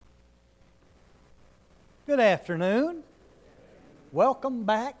Good afternoon. Welcome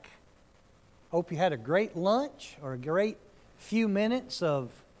back. Hope you had a great lunch or a great few minutes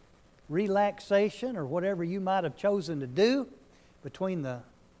of relaxation or whatever you might have chosen to do between the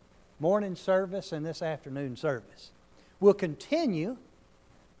morning service and this afternoon service. We'll continue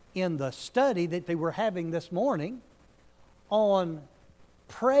in the study that they were having this morning on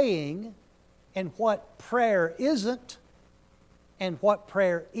praying and what prayer isn't and what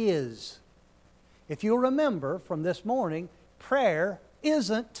prayer is. If you'll remember from this morning, prayer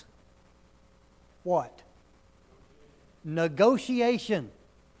isn't what? Negotiation.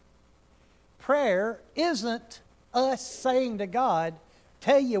 Prayer isn't us saying to God,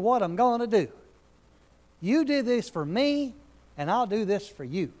 tell you what I'm going to do. You do this for me, and I'll do this for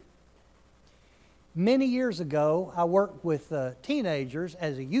you. Many years ago, I worked with teenagers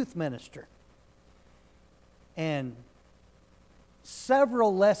as a youth minister. And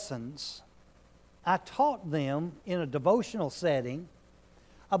several lessons I taught them in a devotional setting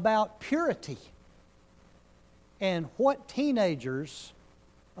about purity and what teenagers,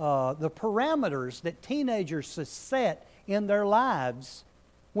 the parameters that teenagers set in their lives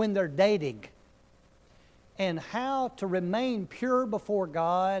when they're dating, and how to remain pure before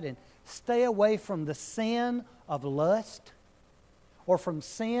God and stay away from the sin of lust or from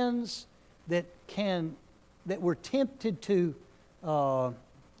sins that we're tempted to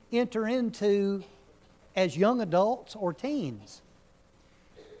enter into as young adults or teens.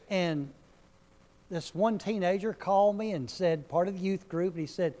 And this one teenager called me and said, part of the youth group, and he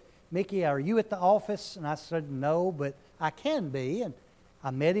said, Mickey, are you at the office? And I said, no, but I can be. And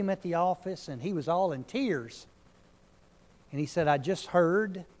I met him at the office, and he was all in tears. And he said, I just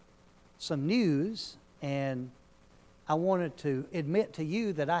heard some news, and I wanted to admit to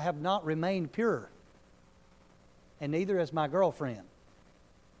you that I have not remained pure. And neither has my girlfriend.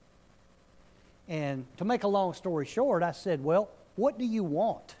 And to make a long story short, I said, well, what do you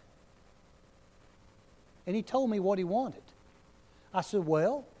want? And he told me what he wanted. I said,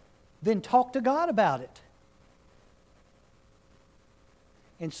 well, then talk to God about it.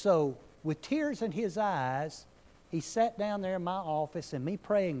 And so, with tears in his eyes, he sat down there in my office and me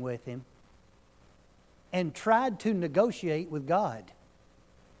praying with him and tried to negotiate with God.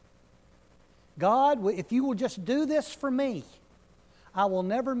 God, if you will just do this for me, I will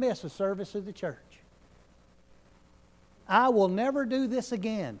never miss a service of the church. I will never do this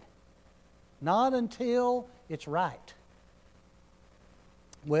again. Not until it's right.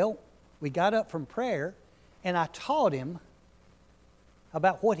 Well, we got up from prayer, and I taught him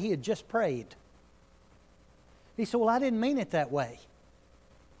about what he had just prayed. He said, well, I didn't mean it that way.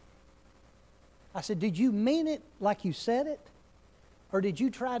 I said, did you mean it like you said it? Or did you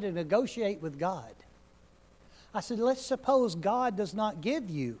try to negotiate with God? I said, let's suppose God does not give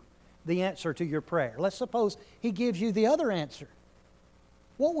you the answer to your prayer. Let's suppose He gives you the other answer.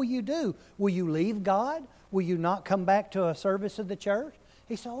 What will you do? Will you leave God? Will you not come back to a service of the church?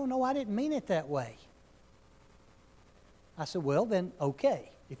 He said, oh, no, I didn't mean it that way. I said, well, then,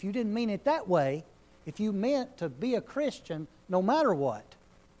 okay. If you didn't mean it that way, if you meant to be a Christian no matter what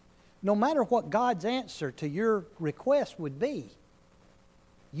God's answer to your request would be,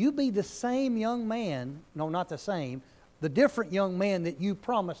 you be the same young man, no, not the same, the different young man that you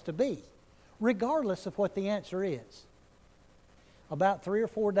promised to be, regardless of what the answer is. About 3 or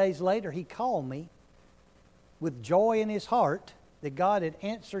 4 days later, he called me with joy in his heart that God had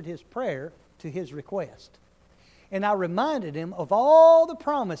answered his prayer to his request. And I reminded him of all the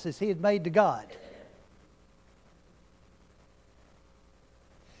promises he had made to God.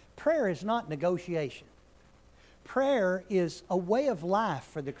 Prayer is not negotiation. Prayer is a way of life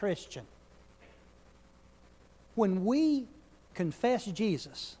for the Christian. When we confess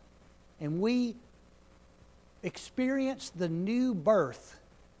Jesus and we experience the new birth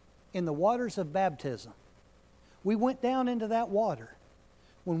in the waters of baptism, we went down into that water.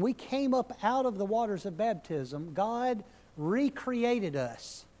 When we came up out of the waters of baptism, God recreated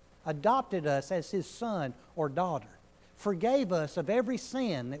us, adopted us as His son or daughter, forgave us of every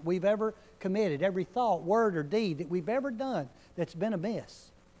sin that we've ever committed, every thought, word, or deed that we've ever done that's been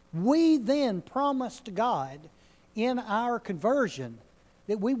amiss. We then promised God in our conversion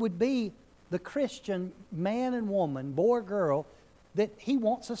that we would be the Christian man and woman, boy or girl, that He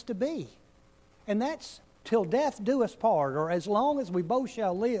wants us to be. And that's till death do us part, or as long as we both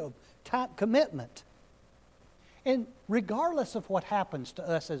shall live, type commitment. And regardless of what happens to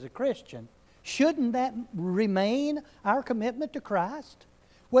us as a Christian, shouldn't that remain our commitment to Christ?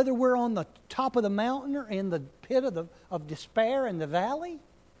 Whether we're on the top of the mountain or in the pit of despair in the valley?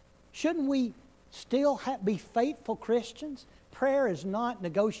 Shouldn't we still be faithful Christians, prayer is not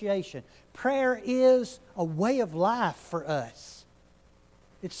negotiation. Prayer is a way of life for us.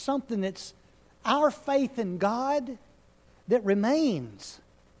 It's something that's our faith in God that remains.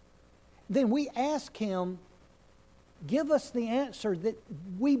 Then we ask Him, give us the answer that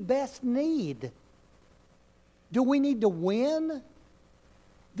we best need. Do we need to win?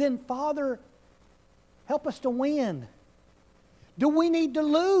 Then, Father, help us to win. Do we need to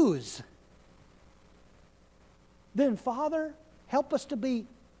lose? Then, Father, help us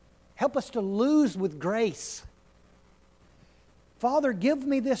to lose with grace. Father, give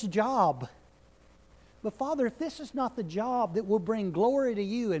me this job. But Father, if this is not the job that will bring glory to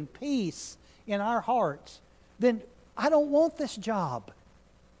You and peace in our hearts, then I don't want this job.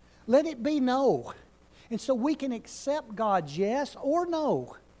 Let it be no. And so we can accept God's yes or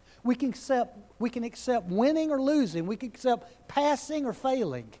no. We can accept winning or losing. We can accept passing or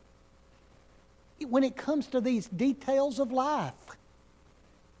failing. When it comes to these details of life,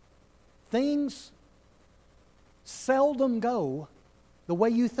 things seldom go the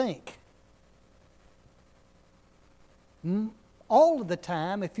way you think. All of the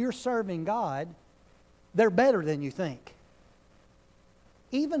time, if you're serving God, they're better than you think.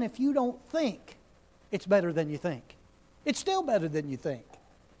 Even if you don't think it's better than you think, it's still better than you think.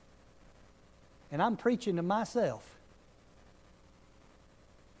 And I'm preaching to myself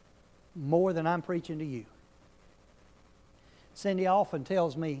more than I'm preaching to you. Cindy often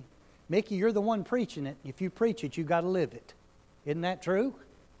tells me, Mickey, you're the one preaching it. If you preach it, you've got to live it. Isn't that true?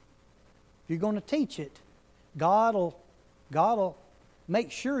 If you're going to teach it, God will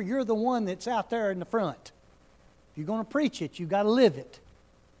make sure you're the one that's out there in the front. If you're going to preach it, you've got to live it.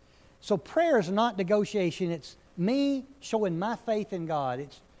 So prayer is not negotiation. It's me showing my faith in God.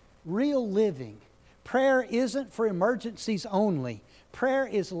 It's real living. Prayer isn't for emergencies only. Prayer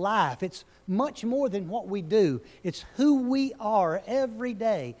is life. It's much more than what we do. It's who we are every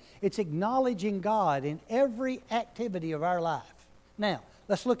day. It's acknowledging God in every activity of our life. Now,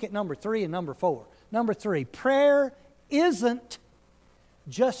 let's look at number 3 and number 4. Number 3, prayer isn't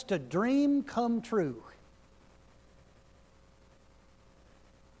just a dream come true.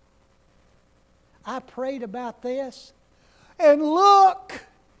 I prayed about this, and look,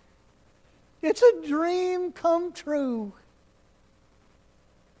 it's a dream come true.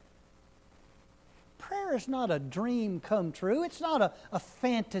 Prayer is not a dream come true. It's not a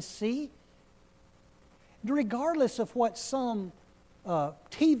fantasy. Regardless of what some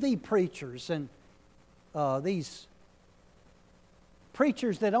TV preachers and these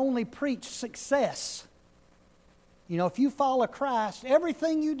preachers that only preach success. You know, if you follow Christ,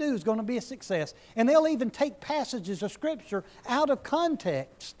 everything you do is going to be a success. And they'll even take passages of Scripture out of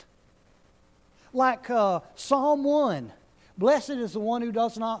context. Like Psalm 1. Blessed is the one who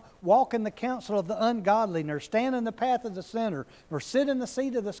does not walk in the counsel of the ungodly, nor stand in the path of the sinner, nor sit in the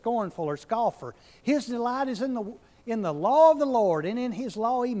seat of the scornful or scoffer. His delight is in the law of the Lord, and in His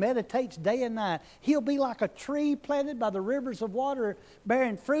law He meditates day and night. He'll be like a tree planted by the rivers of water,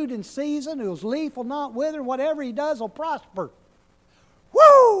 bearing fruit in season, whose leaf will not wither. Whatever he does will prosper.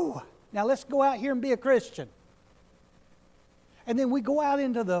 Woo! Now let's go out here and be a Christian. And then we go out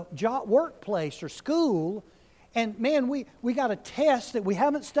into the workplace or school, and man, we got a test that we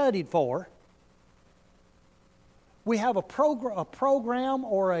haven't studied for. We have a program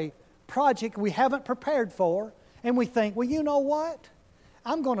or a project we haven't prepared for. And we think, well, you know what?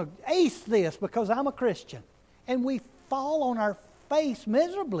 I'm going to ace this because I'm a Christian. And we fall on our face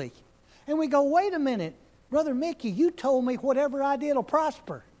miserably. And we go, wait a minute, Brother Mickey, you told me whatever I did will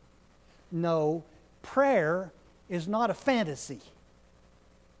prosper. No, prayer is not a fantasy.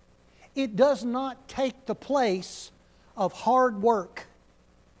 It does not take the place of hard work.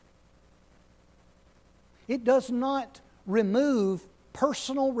 It does not remove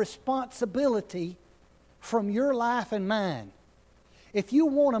personal responsibility from your life and mine. If you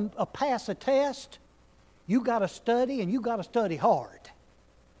want to pass a test, you got to study, and you got to study hard.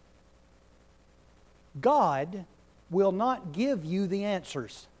 God will not give you the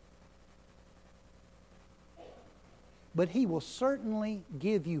answers, but He will certainly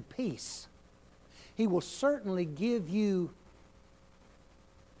give you peace. He will certainly give you,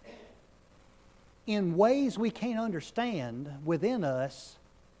 in ways we can't understand within us,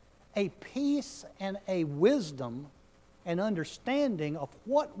 a peace and a wisdom and understanding of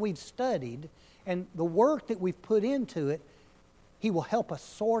what we've studied and the work that we've put into it. He will help us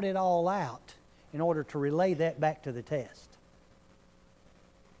sort it all out in order to relay that back to the test.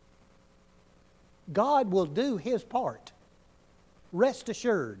 God will do His part. Rest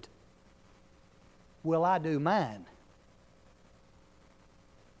assured. Will I do mine?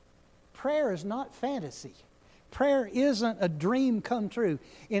 Prayer is not fantasy. Prayer isn't a dream come true.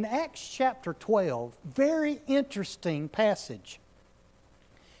 In Acts chapter 12, very interesting passage.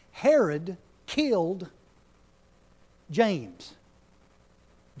 Herod killed James.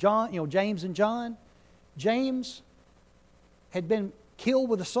 John, James and John. James had been killed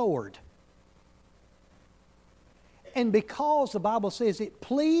with a sword. And because the Bible says it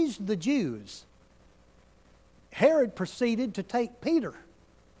pleased the Jews, Herod proceeded to take Peter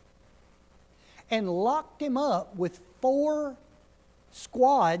and locked him up with 4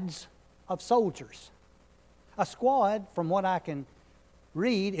 squads of soldiers. A squad, from what I can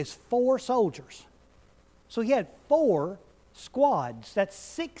read, is 4 soldiers. So he had 4 squads. That's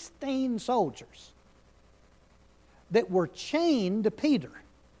 16 soldiers that were chained to Peter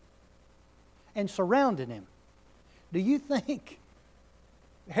and surrounded him. Do you think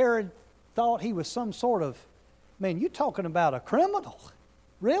Herod thought he was some sort of, man, you're talking about a criminal?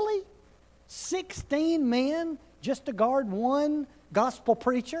 Really? 16 men just to guard one gospel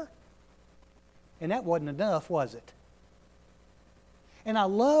preacher? And that wasn't enough, was it? And I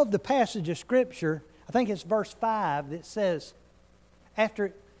love the passage of Scripture, I think it's verse 5, that says,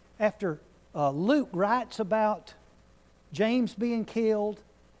 after Luke writes about James being killed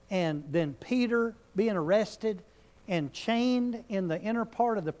and then Peter being arrested and chained in the inner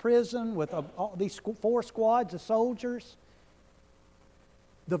part of the prison with all these 4 squads of soldiers,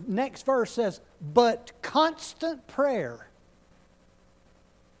 the next verse says, but constant prayer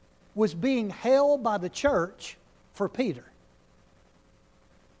was being held by the church for Peter.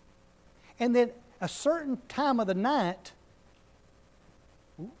 And then a certain time of the night,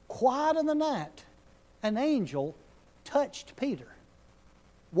 quiet in the night, an angel touched Peter,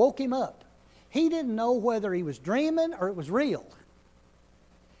 woke him up. He didn't know whether he was dreaming or it was real.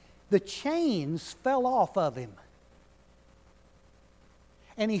 The chains fell off of him.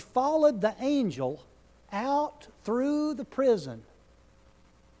 And he followed the angel out through the prison.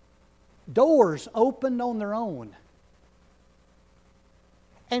 Doors opened on their own.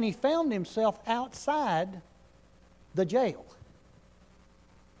 And he found himself outside the jail.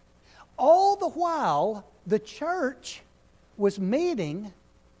 All the while, the church was meeting,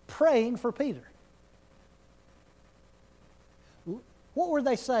 praying for Peter. What were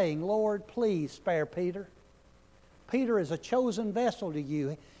they saying? Lord, please spare Peter. Peter is a chosen vessel to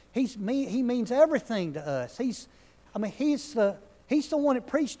you. He means everything to us. He's the one that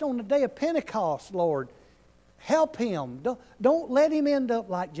preached on the day of Pentecost, Lord. Help him. Don't let him end up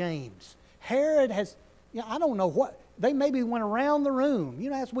like James. Herod has, I don't know what, they maybe went around the room,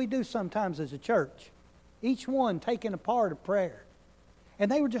 as we do sometimes as a church. Each one taking a part of prayer. And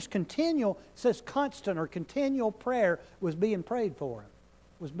they were just constant or continual prayer was being prayed for him.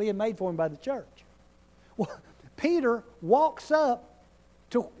 Was being made for him by the church. Well, Peter walks up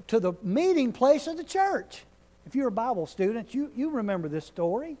to the meeting place of the church. If you're a Bible student, you remember this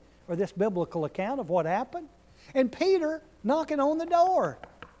story or this biblical account of what happened. And Peter knocking on the door.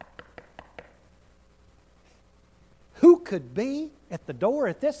 Who could be at the door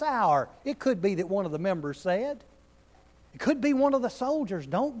at this hour? It could be that one of the members said. It could be one of the soldiers.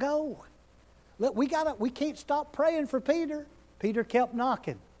 Don't go. Look, we can't stop praying for Peter. Peter kept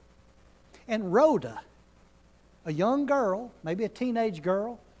knocking. And Rhoda, a young girl, maybe a teenage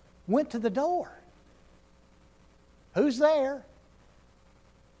girl, went to the door. Who's there?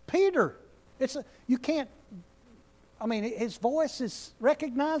 Peter. His voice is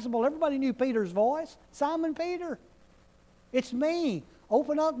recognizable. Everybody knew Peter's voice. Simon Peter. It's me.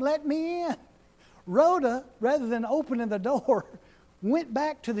 Open up and let me in. Rhoda, rather than opening the door, went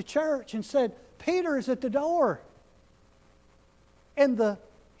back to the church and said, Peter is at the door. And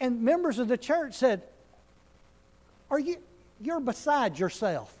members of the church said, you're beside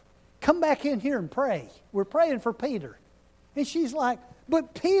yourself. Come back in here and pray. We're praying for Peter. And she's like,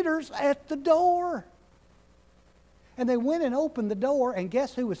 but Peter's at the door. And they went and opened the door, and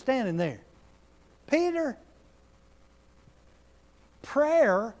guess who was standing there? Peter.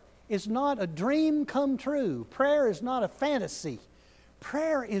 Prayer is not a dream come true. Prayer is not a fantasy.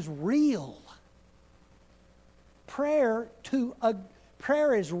 Prayer is real. Prayer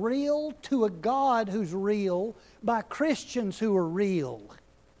is real to a God who's real by Christians who are real.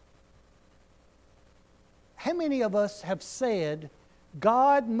 How many of us have said,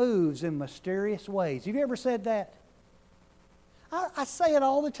 God moves in mysterious ways? Have you ever said that? I say it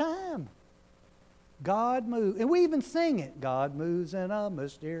all the time. God moves. And we even sing it. God moves in a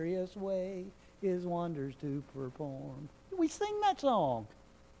mysterious way, His wonders to perform. We sing that song.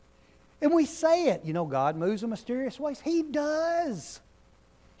 And we say it. God moves in mysterious ways. He does.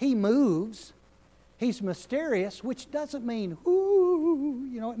 He moves. He's mysterious, which doesn't mean, ooh.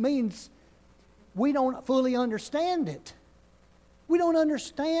 It means we don't fully understand it. We don't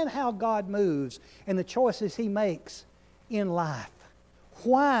understand how God moves and the choices He makes in life.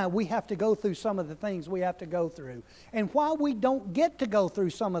 Why we have to go through some of the things we have to go through. And why we don't get to go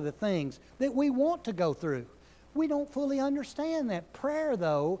through some of the things that we want to go through. We don't fully understand that. Prayer,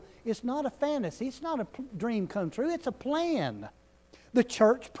 though, is not a fantasy. It's not a dream come true. It's a plan. The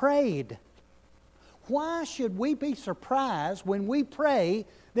church prayed. Why should we be surprised when we pray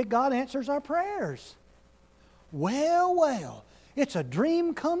that God answers our prayers? Well, it's a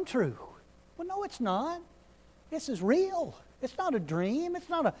dream come true. Well, no, it's not. This is real. It's not a dream. It's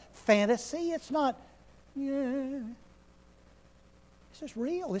not a fantasy. It's not, it's just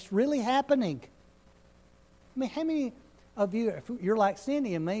real. It's really happening. I mean, how many of you, if you're like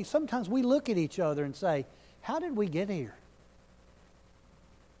Cindy and me, sometimes we look at each other and say, how did we get here?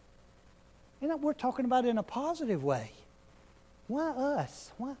 And we're talking about it in a positive way. Why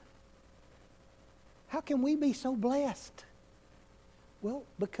us? Why? How can we be so blessed? Well,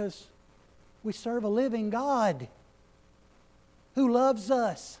 because we serve a living God who loves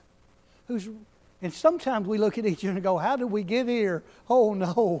us. And sometimes we look at each other and go, how did we get here? Oh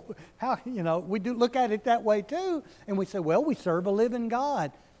no. We do look at it that way too. And we say, well, we serve a living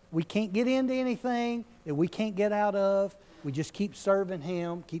God. We can't get into anything that we can't get out of. We just keep serving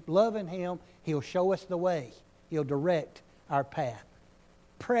Him, keep loving Him. He'll show us the way. He'll direct our path.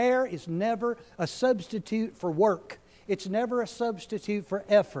 Prayer is never a substitute for work. It's never a substitute for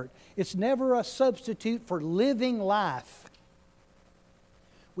effort. It's never a substitute for living life.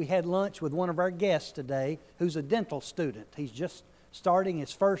 We had lunch with one of our guests today who's a dental student. He's just starting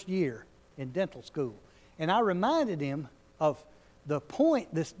his first year in dental school. And I reminded him of the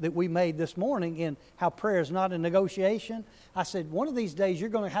point that we made this morning in how prayer is not a negotiation. I said, one of these days you're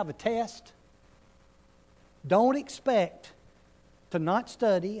going to have a test. Don't expect to not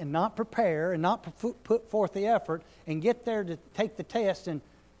study and not prepare and not put forth the effort and get there to take the test and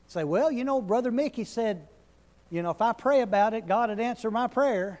say, well, Brother Mickey said, if I pray about it, God would answer my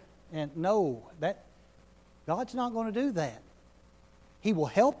prayer. And no, God's not going to do that. He will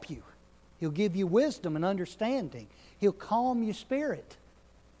help you. He'll give you wisdom and understanding. He'll calm your spirit.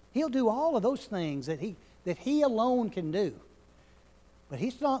 He'll do all of those things that He alone can do. But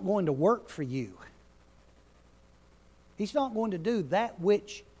He's not going to work for you. He's not going to do that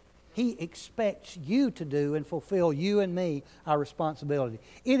which He expects you to do and fulfill you and me our responsibility.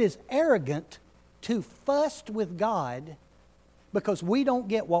 It is arrogant to fuss with God because we don't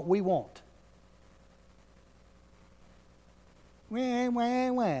get what we want. Wah,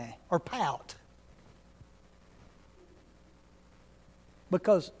 wah, wah, or pout.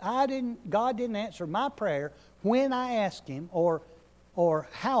 Because God didn't answer my prayer when I asked Him or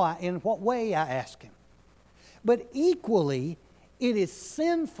in what way I asked Him. But equally, it is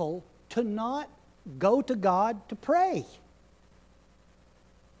sinful to not go to God to pray.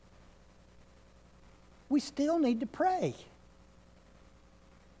 We still need to pray.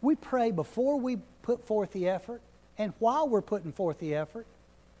 We pray before we put forth the effort, and while we're putting forth the effort,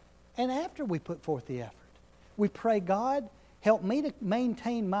 and after we put forth the effort. We pray, God, help me to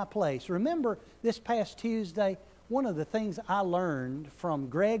maintain my place. Remember, this past Tuesday, one of the things I learned from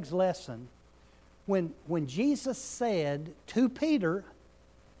Greg's lesson, when Jesus said to Peter,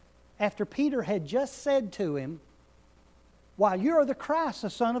 after Peter had just said to him, "Why, you are the Christ, the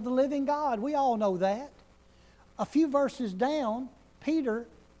Son of the living God." We all know that. A few verses down,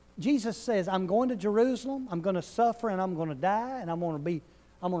 Jesus says, "I'm going to Jerusalem, I'm going to suffer, and I'm going to die, and I'm going to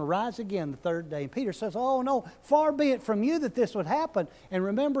rise again the third day." And Peter says, "Oh no, far be it from you that this would happen." And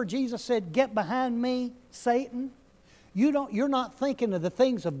remember, Jesus said, "Get behind me, Satan." You're not thinking of the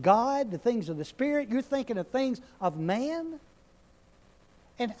things of God, the things of the Spirit. You're thinking of things of man.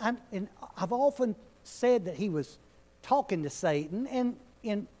 And I've often said that he was talking to Satan, and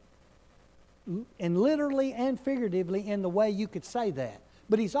literally and figuratively in the way you could say that.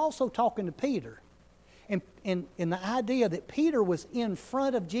 But he's also talking to Peter. And the idea that Peter was in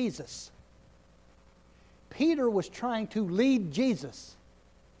front of Jesus. Peter was trying to lead Jesus.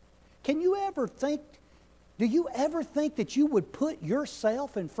 Do you ever think that you would put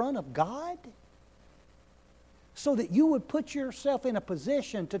yourself in front of God? So that you would put yourself in a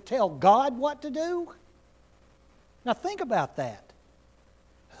position to tell God what to do? Now think about that.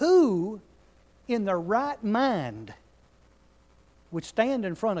 Who in their right mind would stand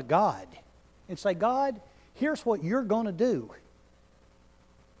in front of God and say, "God, here's what you're going to do"?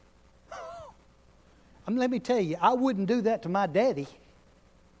 Let me tell you, I wouldn't do that to my daddy.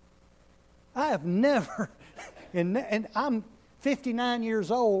 I have never, and I'm 59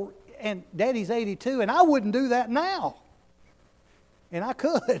 years old, and Daddy's 82, and I wouldn't do that now. And I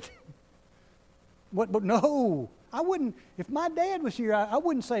could. But no, I wouldn't. If my dad was here, I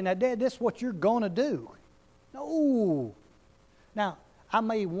wouldn't say, now, Dad, this is what you're going to do. No. Now, I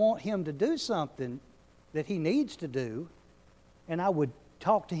may want him to do something that he needs to do, and I would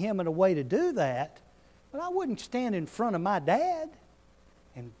talk to him in a way to do that, but I wouldn't stand in front of my dad.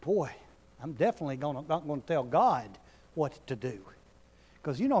 And boy, I'm definitely not going to tell God what to do.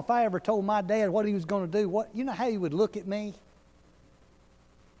 Because, if I ever told my dad what he was going to do, you know how he would look at me?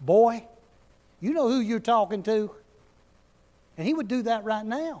 Boy, you know who you're talking to? And he would do that right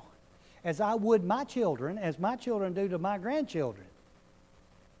now, as I would my children, as my children do to my grandchildren.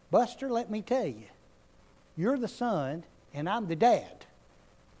 Buster, let me tell you, you're the son and I'm the dad.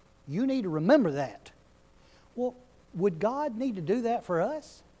 You need to remember that. Well, would God need to do that for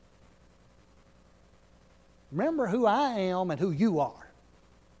us? Remember who I am and who you are.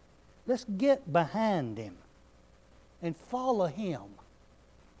 Let's get behind him and follow him.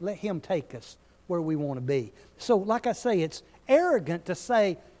 Let him take us where we want to be. So, like I say, it's arrogant to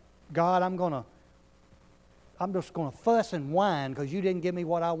say, God, I'm just going to fuss and whine because you didn't give me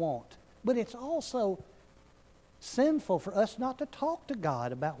what I want. But it's also sinful for us not to talk to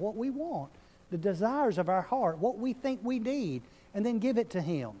God about what we want, the desires of our heart, what we think we need, and then give it to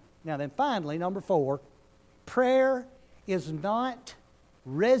him. Now then finally, number 4, prayer is not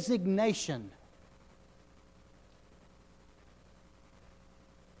resignation.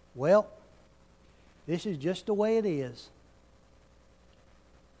 Well, this is just the way it is.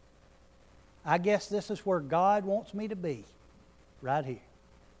 I guess this is where God wants me to be, right here.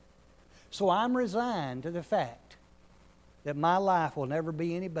 So I'm resigned to the fact that my life will never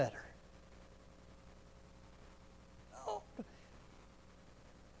be any better. Oh.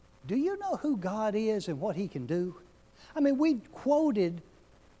 Do you know who God is and what he can do? I mean, we quoted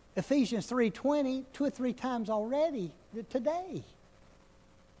Ephesians 3:20 2 or 3 times already today.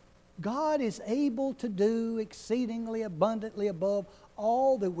 God is able to do exceedingly abundantly above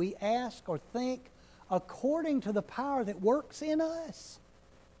all that we ask or think, according to the power that works in us.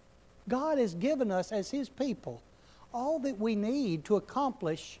 God has given us as his people all that we need to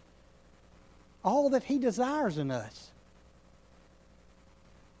accomplish all that he desires in us.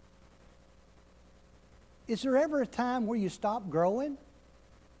 Is there ever a time where you stop growing?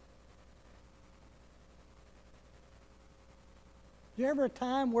 Is there ever a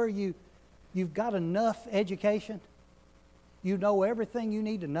time where you've got enough education? You know everything you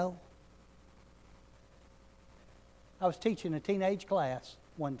need to know? I was teaching a teenage class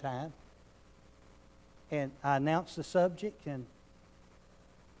one time, and I announced the subject, and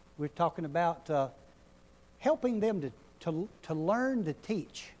we're talking about helping them to learn to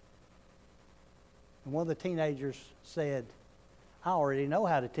teach. And one of the teenagers said, I already know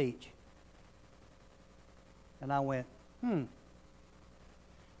how to teach. And I went,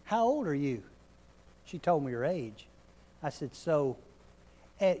 how old are you? She told me her age. I said, so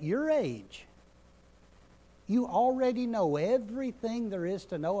at your age, you already know everything there is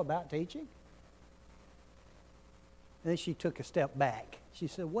to know about teaching? And then she took a step back. She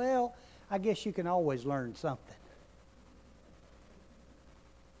said, well, I guess you can always learn something.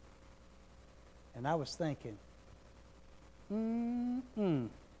 And I was thinking,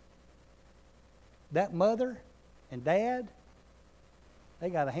 that mother and dad, they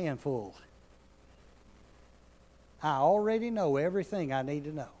got a handful. I already know everything I need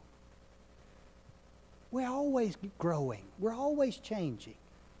to know. We're always growing. We're always changing.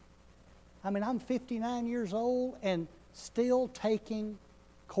 I mean, I'm 59 years old and still taking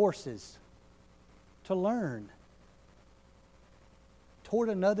courses to learn toward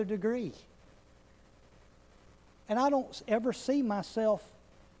another degree. And I don't ever see myself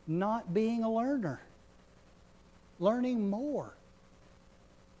not being a learner, learning more,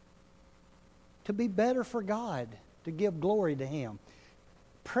 to be better for God, to give glory to him.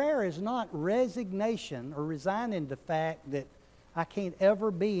 Prayer is not resignation or resigning the fact that I can't ever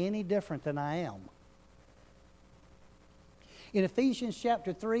be any different than I am. In Ephesians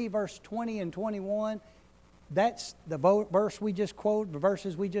chapter 3, verse 20 and 21, that's the verse we just quoted, the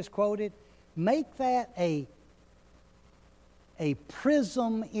verses we just quoted. Make that a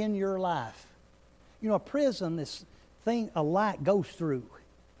prism in your life. You know, a prism, this thing a light goes through,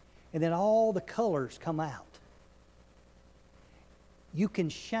 and then all the colors come out. You can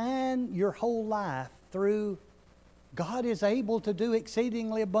shine your whole life through God is able to do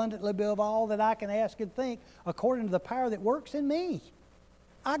exceedingly abundantly above all that I can ask and think, according to the power that works in me.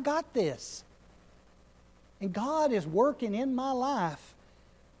 I got this. And God is working in my life,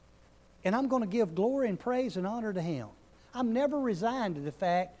 and I'm going to give glory and praise and honor to him. I'm never resigned to the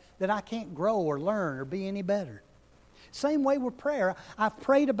fact that I can't grow or learn or be any better. Same way with prayer. I've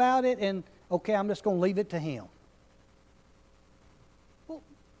prayed about it, and Okay, I'm just going to leave it to Him. Well,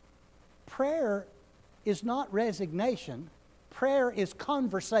 prayer is not resignation. Prayer is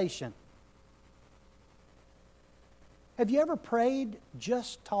conversation. Have you ever prayed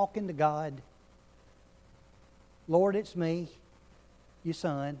just talking to God? Lord, it's me, your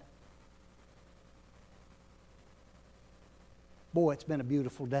son. Boy, it's been a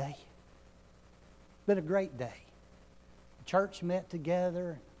beautiful day. It's been a great day. The church met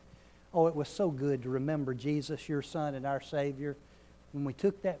together. Oh, it was so good to remember Jesus, your Son and our Savior. When we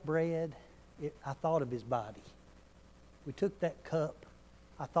took that bread, I thought of His body. We took that cup,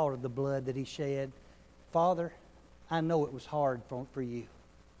 I thought of the blood that He shed. Father, I know it was hard for you.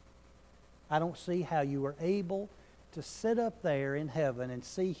 I don't see how you were able to sit up there in heaven and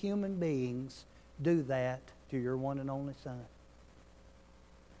see human beings do that to your one and only Son.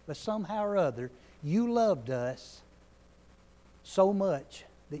 But somehow or other, you loved us so much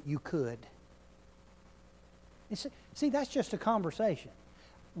that you could. See, that's just a conversation.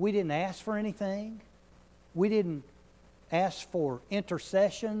 We didn't ask for anything. We didn't ask for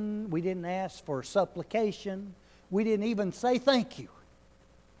intercession. We didn't ask for supplication. We didn't even say thank you.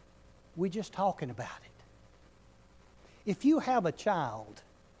 We're just talking about it. If you have a child,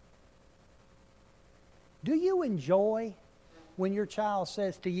 do you enjoy when your child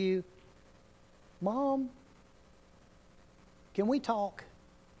says to you, Mom, can we talk?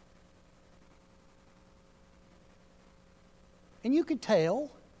 And you could tell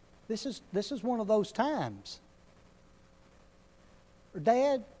this is one of those times. Or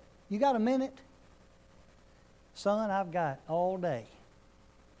Dad, you got a minute? Son, I've got all day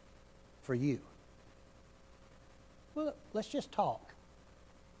for you. Well, let's just talk.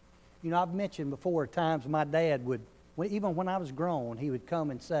 You know, I've mentioned before times my dad would, even when I was grown, he would come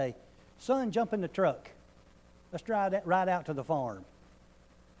and say, Son, jump in the truck. Let's drive that right out to the farm.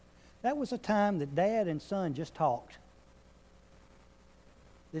 That was a time that Dad and son just talked.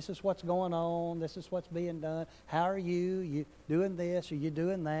 This is what's going on. This is what's being done. How are you? You doing this? Are you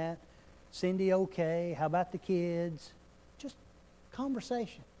doing that? Cindy okay? How about the kids? Just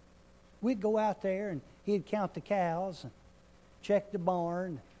conversation. We'd go out there and he'd count the cows and check the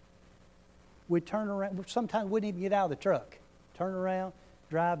barn. We'd turn around. Sometimes we wouldn't even get out of the truck. Turn around,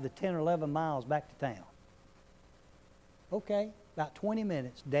 drive the 10 or 11 miles back to town. Okay, about 20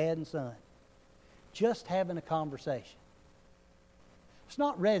 minutes, Dad and son. Just having a conversation. It's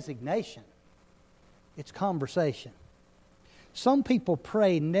not resignation. It's conversation. Some people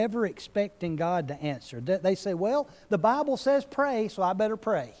pray never expecting God to answer. They say, well, the Bible says pray, so I better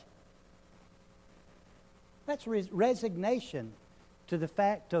pray. That's resignation to the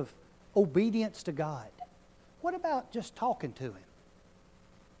fact of obedience to God. What about just talking to Him?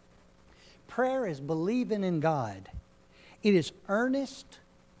 Prayer is believing in God. It is earnest,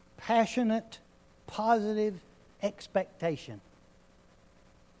 passionate, positive expectation.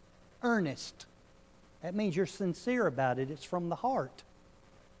 Earnest. That means you're sincere about it. It's from the heart.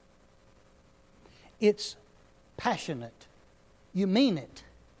 It's passionate. You mean it.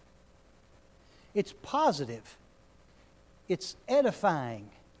 It's positive. It's edifying.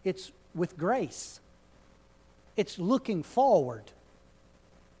 It's with grace. It's looking forward.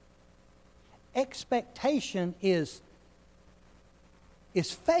 Expectation is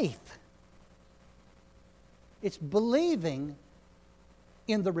faith. It's believing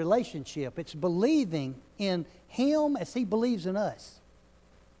in the relationship. It's believing in Him as He believes in us.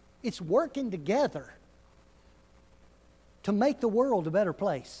 It's working together to make the world a better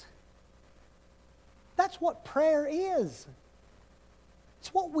place. That's what prayer is.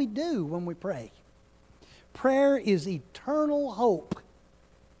 It's what we do when we pray. Prayer is eternal hope.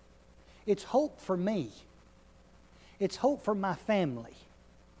 It's hope for me. It's hope for my family.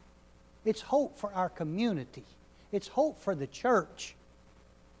 It's hope for our community. It's hope for the church.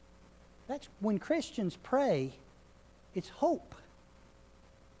 That's when Christians pray, it's hope.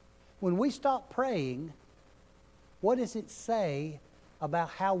 When we stop praying, what does it say about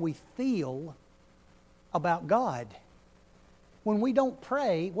how we feel about God? When we don't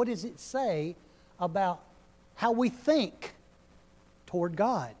pray, what does it say about how we think toward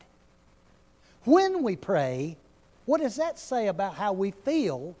God? When we pray, what does that say about how we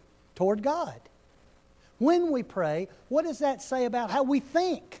feel toward God? When we pray, what does that say about how we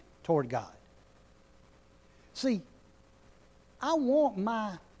think toward God? See, I want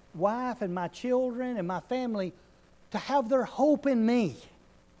my wife and my children and my family to have their hope in me.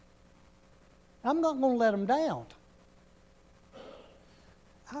 I'm not going to let them down.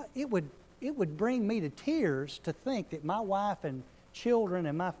 It would bring me to tears to think that my wife and children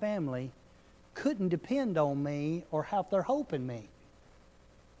and my family couldn't depend on me or have their hope in me.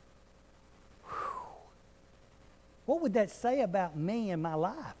 What would that say about me and my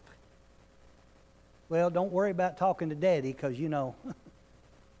life? Well, don't worry about talking to Daddy because,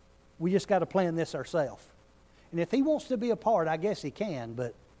 we just got to plan this ourselves. And if He wants to be a part, I guess He can,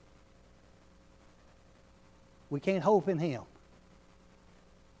 but we can't hope in Him.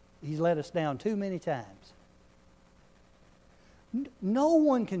 He's let us down too many times. No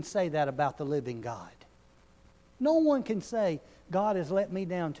one can say that about the living God. No one can say, God has let me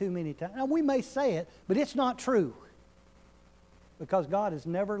down too many times. Now, we may say it, but it's not true. Because God has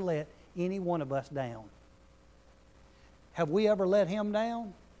never let any one of us down. Have we ever let Him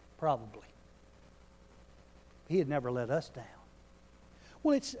down? Probably. He had never let us down.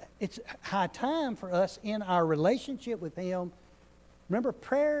 Well, it's high time for us in our relationship with Him. Remember,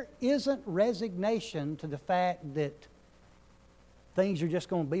 prayer isn't resignation to the fact that things are just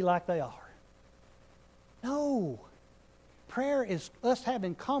going to be like they are. No. Prayer is us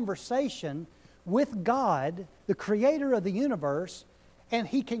having conversation with God, the creator of the universe, and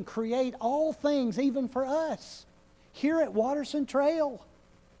He can create all things even for us. Here at Watterson Trail,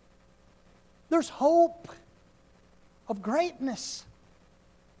 there's hope of greatness.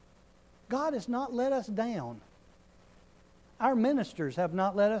 God has not let us down. Our ministers have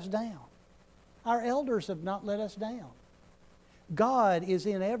not let us down. Our elders have not let us down. God is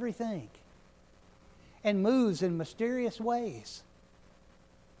in everything and moves in mysterious ways,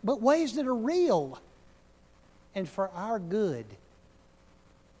 but ways that are real and for our good.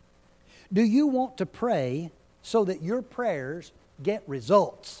 Do you want to pray so that your prayers get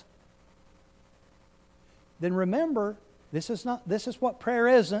results? Then remember, this is what prayer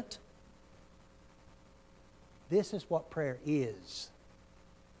isn't. This is what prayer is.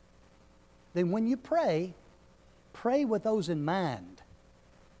 Then when you pray, pray with those in mind.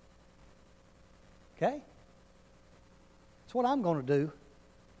 Okay? That's what I'm going to do.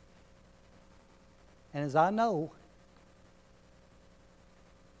 And as I know,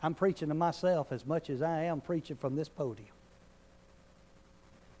 I'm preaching to myself as much as I am preaching from this podium.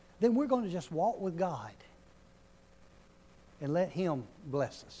 Then we're going to just walk with God and let Him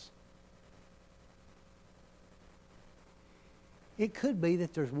bless us. It could be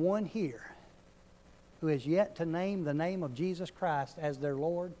that there's one here who has yet to name the name of Jesus Christ as their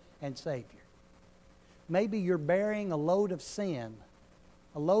Lord and Savior. Maybe you're bearing a load of sin,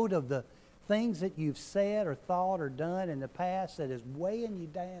 a load of the things that you've said or thought or done in the past that is weighing you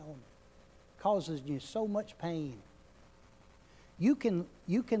down, causes you so much pain. You can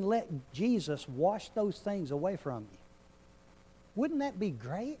let Jesus wash those things away from you. Wouldn't that be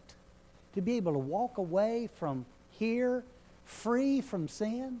great? To be able to walk away from here free from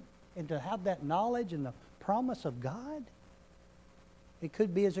sin and to have that knowledge and the promise of God? It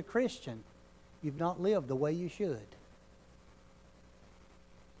could be as a Christian, you've not lived the way you should.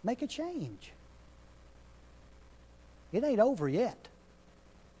 Make a change. It ain't over yet.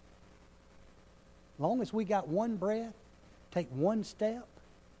 As long as we got one breath, take one step,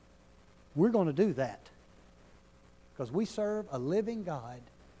 we're going to do that. Because we serve a living God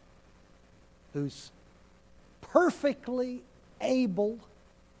who's perfectly able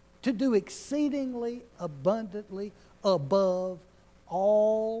to do exceedingly abundantly above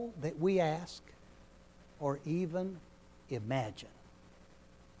all that we ask or even imagine.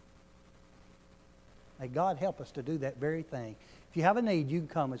 May God help us to do that very thing. If you have a need, you can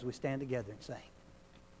come as we stand together and sing.